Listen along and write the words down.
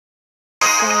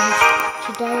guys,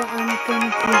 today I'm going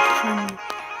to be playing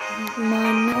my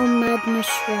Metal Madness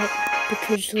route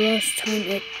because last time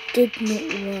it did not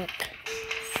work.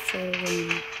 So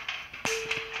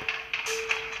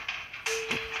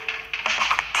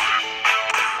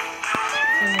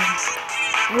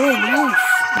oh nice.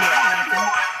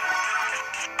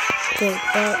 Good,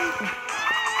 but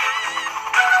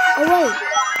oh wait,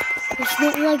 it's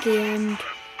not laggy and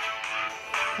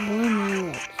why am I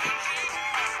like this?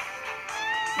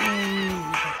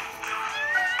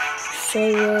 So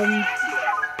yeah,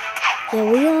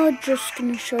 we are just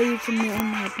gonna show you the Metal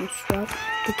Madness route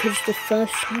because the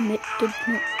first time it did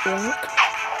not work.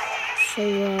 So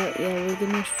yeah, we're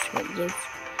gonna set this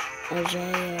as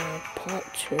a part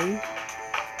 2.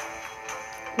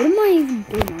 What am I even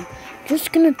doing? I'm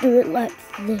just gonna do it like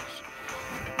this.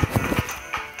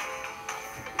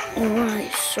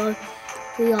 Alright, so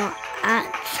we are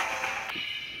at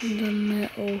the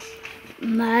Metal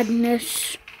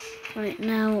Madness right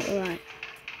now. Alright.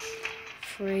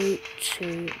 3,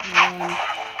 2, 1,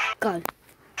 go.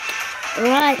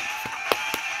 Alright.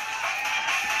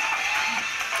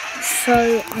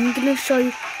 So I'm gonna show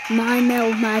you my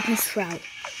Metal Madness route.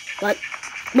 Like,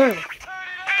 really.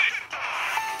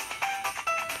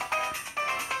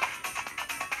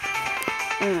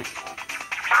 Alright.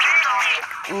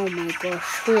 Oh my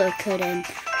gosh, look at him.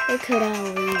 Look at how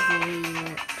evil he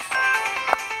looks.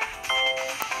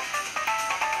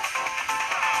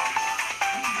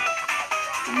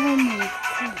 Oh my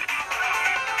god.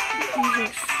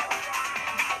 Jesus.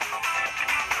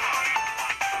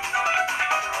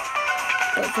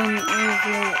 But then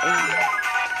overall,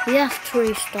 we have to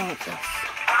restart this.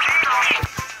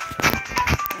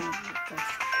 Oh my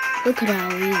gosh. Look at how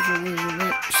evil he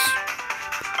looks.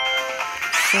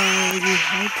 So you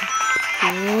have to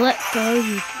let go,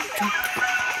 you jump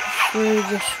through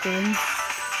this room.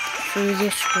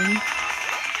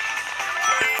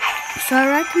 So I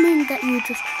recommend that you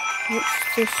just watch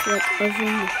this like over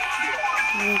and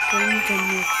over again, then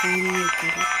you'll finally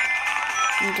get it.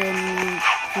 And then you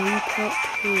jump up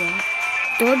here,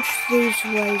 dodge these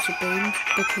laser beams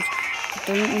because you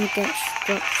don't want to get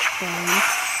struck by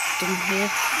them here.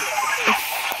 If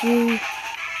you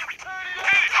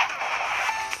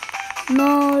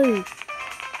No!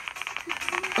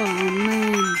 Oh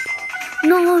man.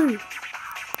 No!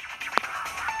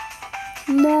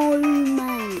 No,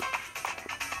 mate.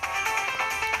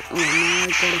 Oh no, I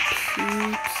got a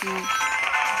pt2.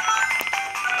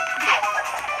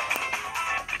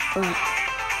 Right.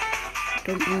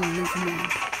 Don't know, never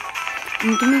mind.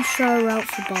 I'm gonna show a route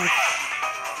for both,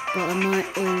 but I might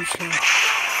lose here.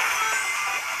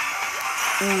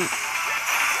 Right.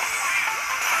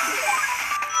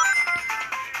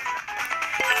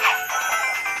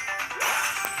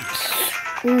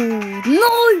 Ooh,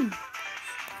 no!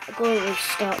 I gotta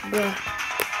restart, brother.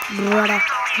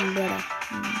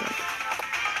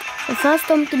 So first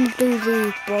I'm gonna do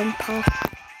the bumper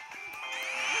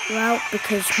route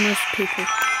because most people do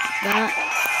that.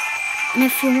 And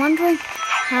if you're wondering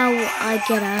how I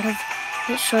get out of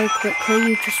it so quickly,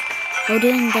 you just hold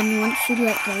it and then once you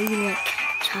let go, you like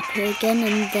tap it again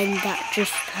and then that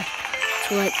just has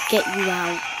to like get you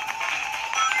out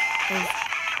of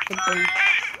the boom.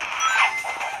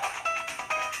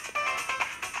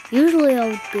 Usually I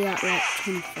would be at like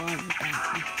 25 about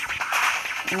now.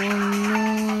 Oh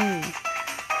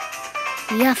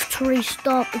no. You have to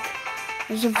restart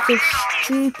because of this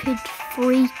stupid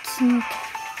freaking...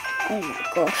 Oh my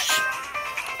gosh.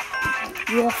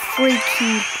 You're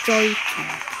freaking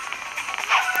joking.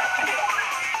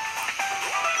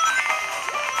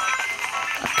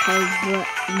 Okay,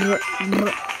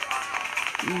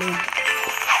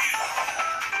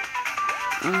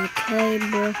 Okay,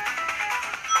 bro.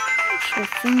 So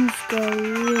things go a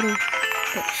little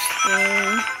bit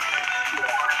slow.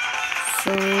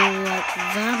 So like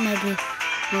that, maybe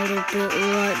a little bit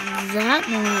like that,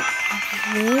 like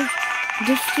this.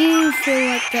 If you feel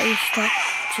like that you start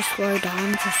to slow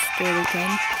down, just do it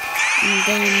again. And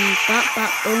then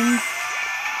back, boom.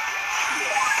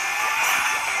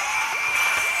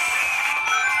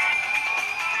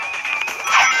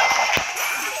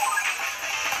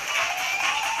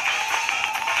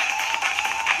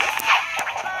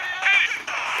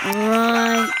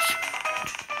 Right.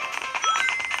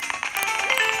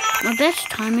 My best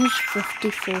time is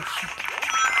 54 seconds.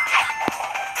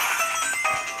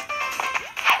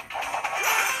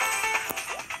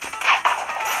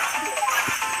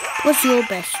 What's your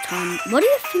best time? What do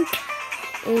you think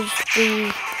is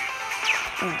the...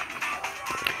 Oh.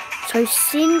 So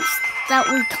since that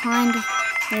we kind of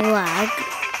lag,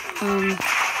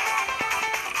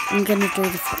 I'm gonna do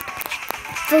the footage.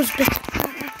 Feels better.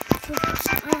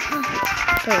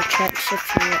 Sorry, checks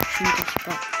if you're watching this,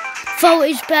 but Volt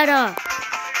is better.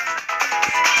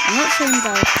 I'm not saying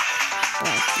that.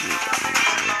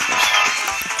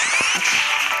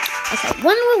 Okay,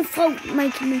 when will Volt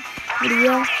make me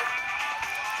video?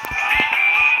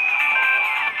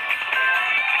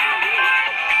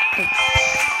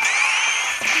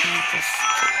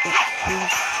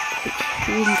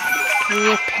 Who in the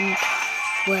flipping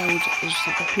world is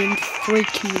that? Who in the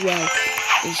freaking world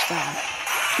is that?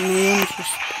 No one's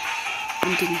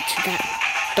responding to that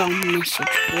dumb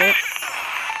message.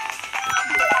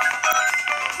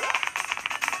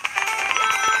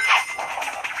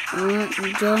 What?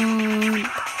 Don't.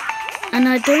 And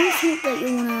I don't think that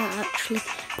you want to actually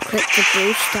click the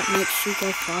boost that makes you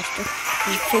go faster. I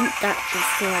think that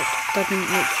just like doesn't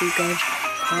make you go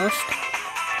fast.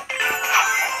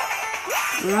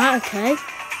 Right, okay.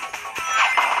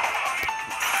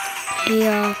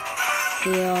 Here,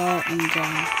 and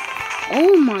then.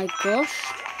 Oh my gosh.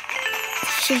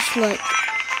 This is like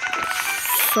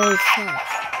so fast.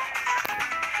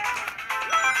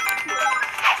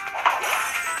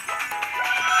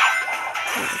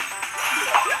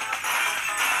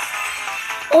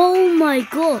 Oh my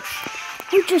gosh.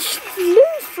 We just flew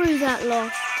through that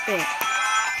last bit.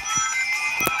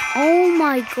 Oh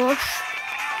my gosh.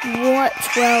 What?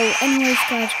 Well, anyways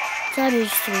guys, that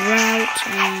is the route,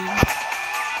 and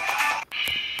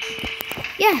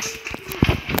yeah,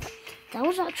 that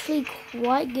was actually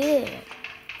quite good.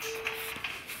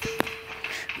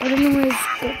 But anyways,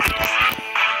 okay,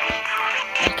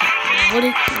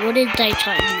 what did they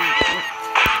tell me?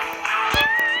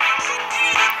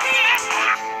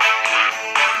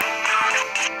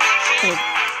 They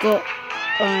got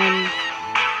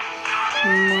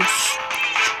must.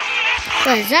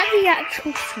 Wait, is that the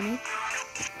actual Sonic?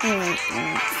 Oh wait,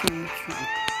 Sonic.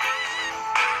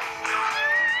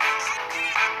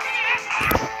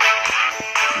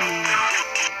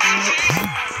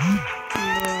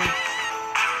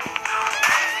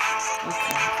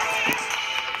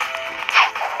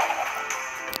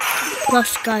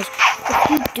 Plus guys, if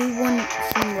you do want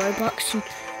some Robux and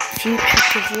future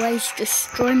giveaways,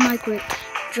 just join my group,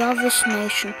 Jarvis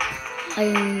Nation.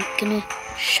 I'm gonna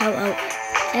shout out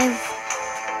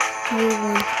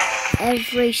everyone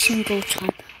every single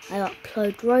time I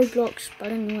upload Roblox.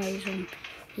 But anyways,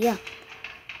 yeah,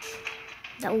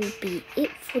 that will be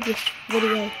it for this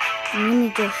video. And let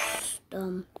me just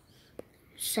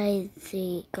say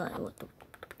the guy. What the?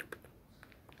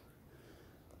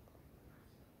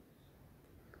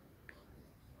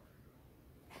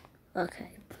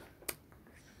 Okay.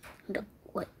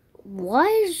 Wait. Why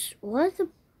is the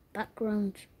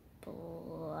background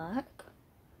black?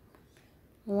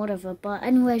 Whatever. But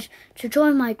anyways, to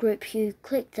join my group, you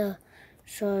click the.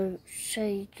 So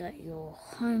say that you're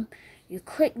home. You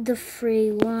click the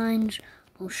 3 lines.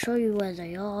 I'll show you where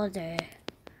they are there.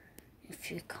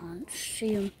 If you can't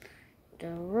see them,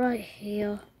 they're right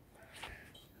here.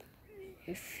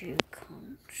 If you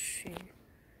can't see,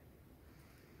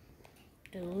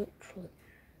 they're literally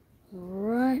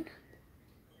right.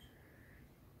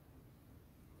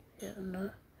 Yeah, no.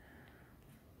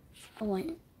 Oh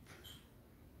wait.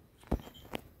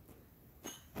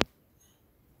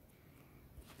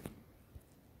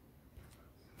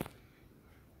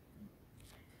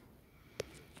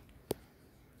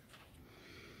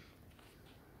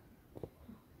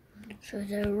 So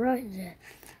they're right there,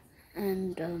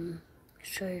 and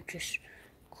so just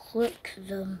click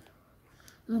them,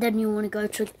 and then you want to go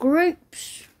to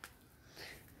groups,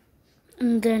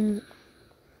 and then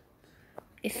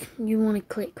if you want to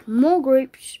click more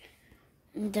groups,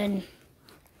 and then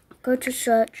go to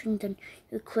search, and then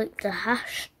you click the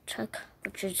hashtag,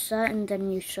 which is that, and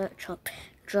then you search up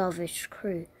Jarvis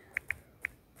Crew.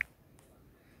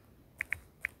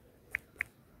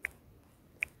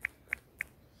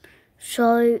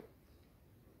 So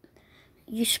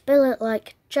you spell it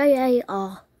like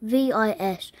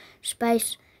JARVIS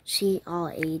space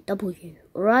CREW,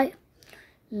 alright?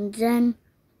 And then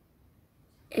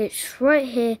it's right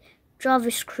here,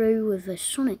 Jarvis Crew with a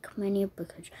Sonic menu,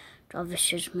 because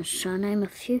Jarvis is my surname. A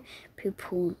few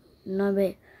people know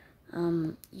it.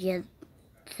 Yeah,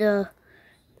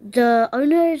 the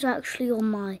owner is actually on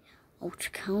my old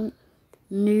account,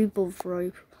 Noob of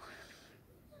Rope.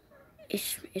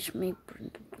 It's me.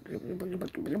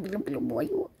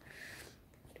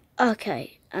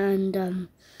 Okay, and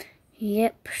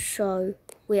yep, so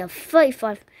we have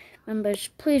 35 members.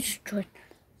 Please join.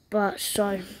 But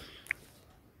so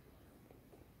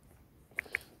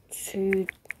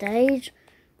today's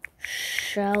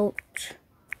shout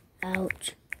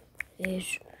out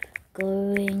is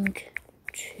going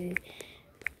to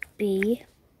be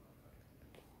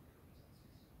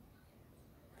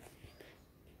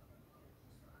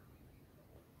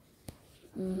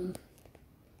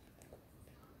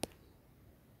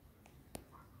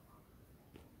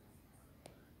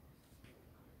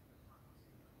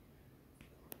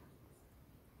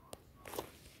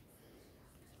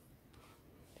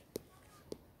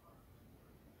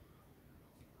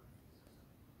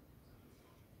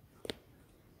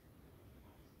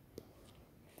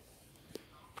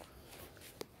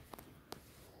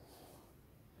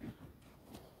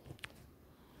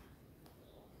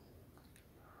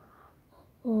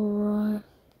alright.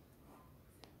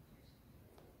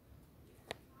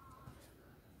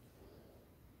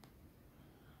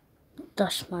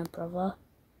 That's my brother.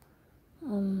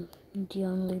 The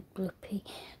only Blippi.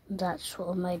 That's what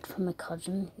I made for my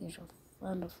cousin. He's a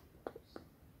fan of.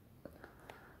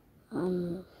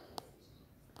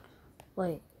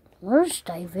 Wait, where's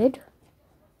David?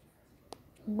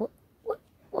 What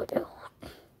else?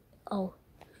 Oh,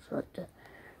 it's right there.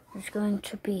 It's going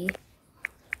to be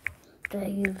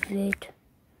David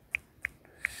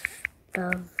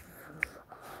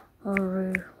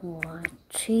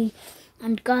Stavroyti.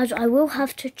 And guys, I will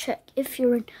have to check if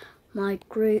you're in my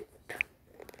group.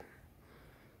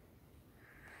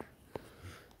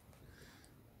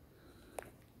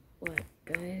 Wait,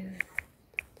 David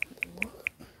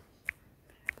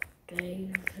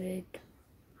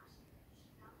Stavroyti.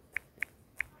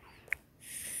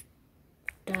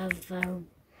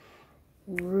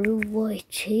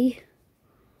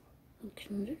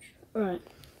 Alright.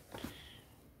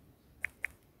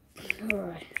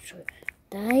 Alright, so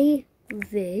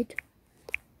David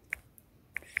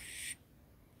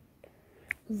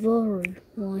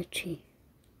Stavroyti.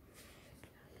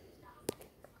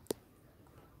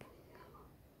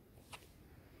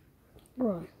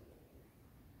 Right.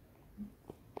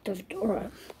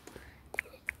 Alright.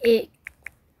 It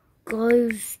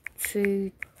goes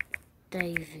to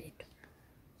David.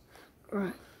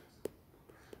 Right.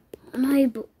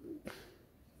 Unable.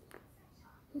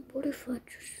 What if I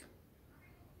just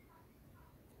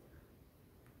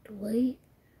delete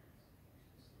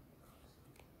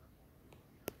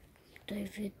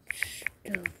David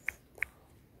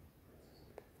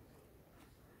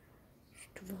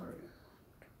Stavroyti?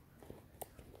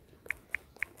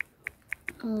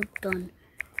 All done.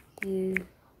 You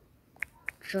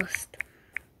just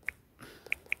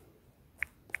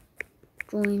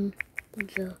join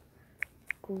the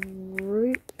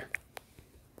group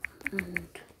and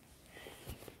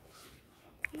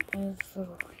every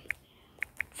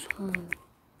time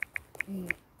you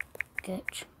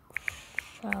get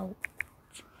shouted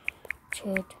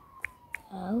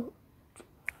out,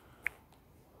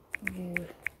 you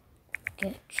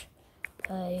get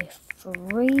a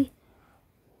free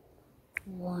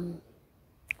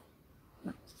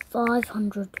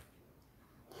 500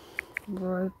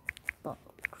 Robux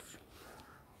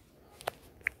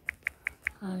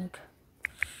and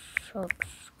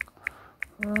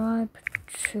subscribe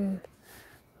to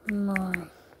my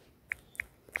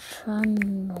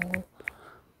channel.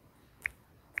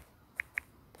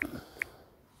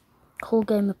 Cool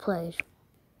Gamer Plays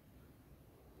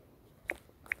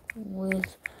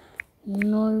with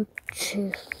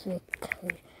notifications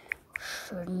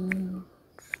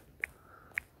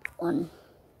on.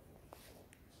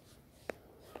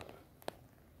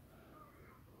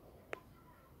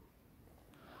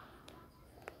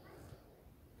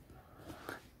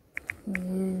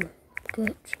 You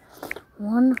get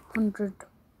 100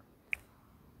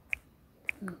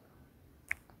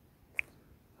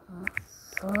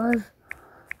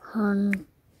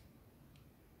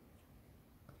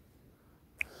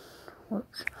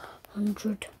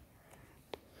 500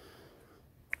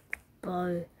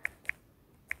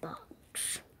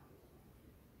 bucks.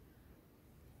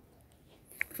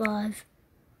 500.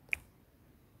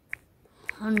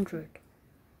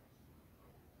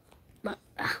 But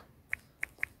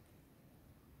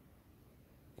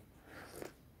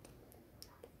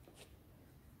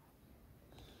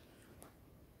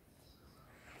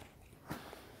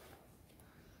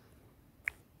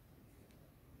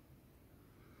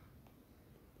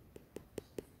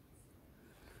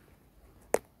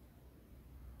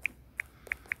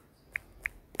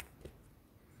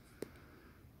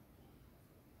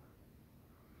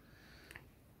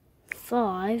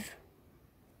 500.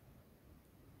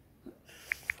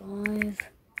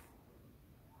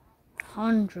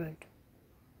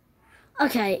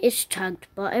 Okay, it's tagged,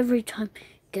 but every time you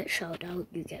get shouted out,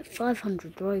 you get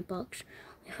 500 Robux.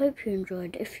 I hope you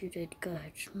enjoyed. If you did, go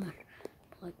ahead, smash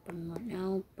the like button right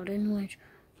now. But anyways,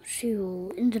 See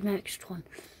you in the next one.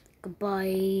 Goodbye.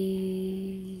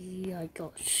 I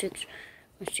got 6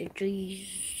 messages.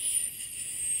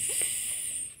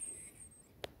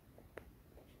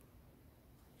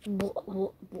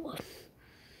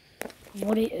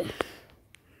 What is it?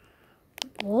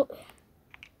 What?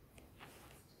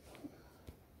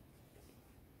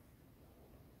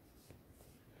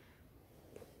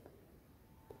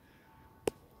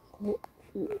 What?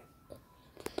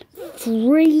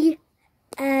 3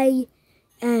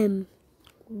 a.m.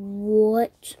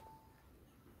 What?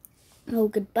 Oh,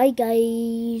 goodbye,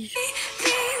 guys.